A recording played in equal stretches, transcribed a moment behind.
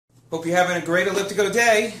Hope you're having a great Elliptigo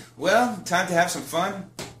day. Well, time to have some fun.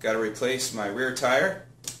 Got to replace my rear tire.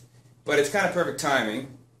 But it's kind of perfect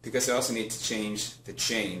timing because I also need to change the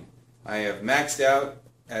chain. I have maxed out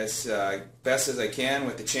as best as I can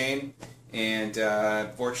with the chain, and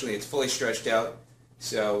fortunately it's fully stretched out.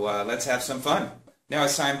 So let's have some fun. Now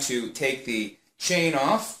it's time to take the chain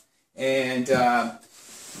off, and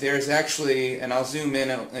there's actually, and I'll zoom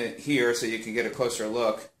in here so you can get a closer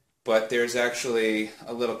look, but there's actually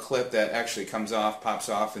a little clip that actually comes off, pops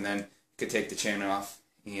off, and then you can take the chain off,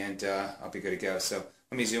 and I'll be good to go. So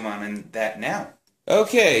let me zoom on in that now.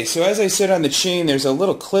 Okay, so as I said on the chain, there's a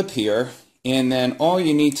little clip here, and then all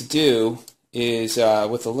you need to do is,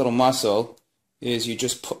 with a little muscle, is you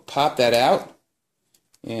just pop that out,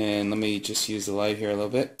 and let me just use the light here a little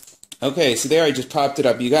bit. Okay, so there I just popped it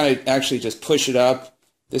up. You got to actually just push it up.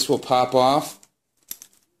 This will pop off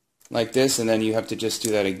like this, and then you have to just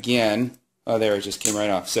do that again. Oh, there, it just came right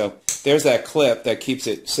off. So there's that clip that keeps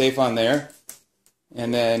it safe on there.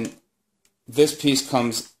 And then this piece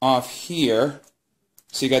comes off here.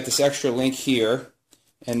 So you got this extra link here.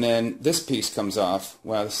 And then this piece comes off.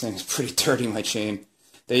 Wow, this thing is pretty dirty, my chain.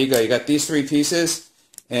 There you go. You got these three pieces.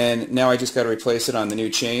 And now I just got to replace it on the new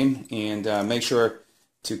chain. And make sure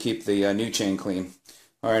to keep the new chain clean.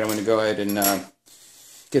 All right, I'm going to go ahead and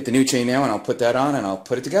get the new chain now, and I'll put that on and I'll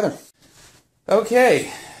put it together.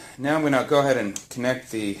 Okay, now I'm going to go ahead and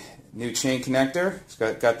connect the new chain connector. It's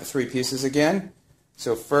got the three pieces again.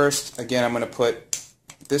 So first, again, I'm going to put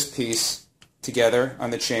this piece together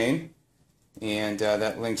on the chain, and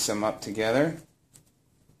that links them up together.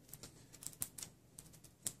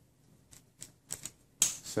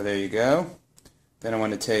 So there you go. Then I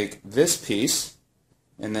want to take this piece,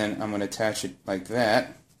 and then I'm going to attach it like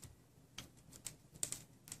that.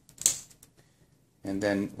 And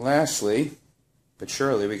then lastly, but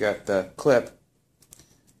surely, we got the clip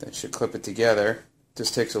that should clip it together.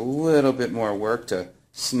 Just takes a little bit more work to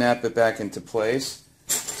snap it back into place.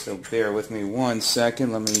 So bear with me 1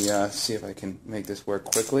 second. Let me see if I can make this work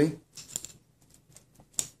quickly.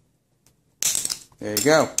 There you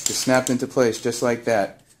go. Just snapped into place just like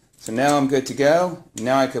that. So now I'm good to go.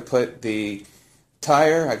 Now I could put the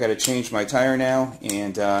tire. I got to change my tire now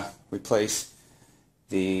and replace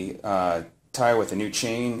the tire with a new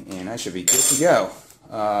chain, and I should be good to go.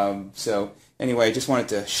 So anyway, I just wanted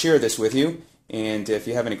to share this with you, and if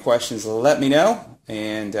you have any questions, let me know,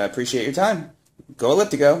 and appreciate your time. Go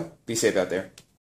Elliptigo. Be safe out there.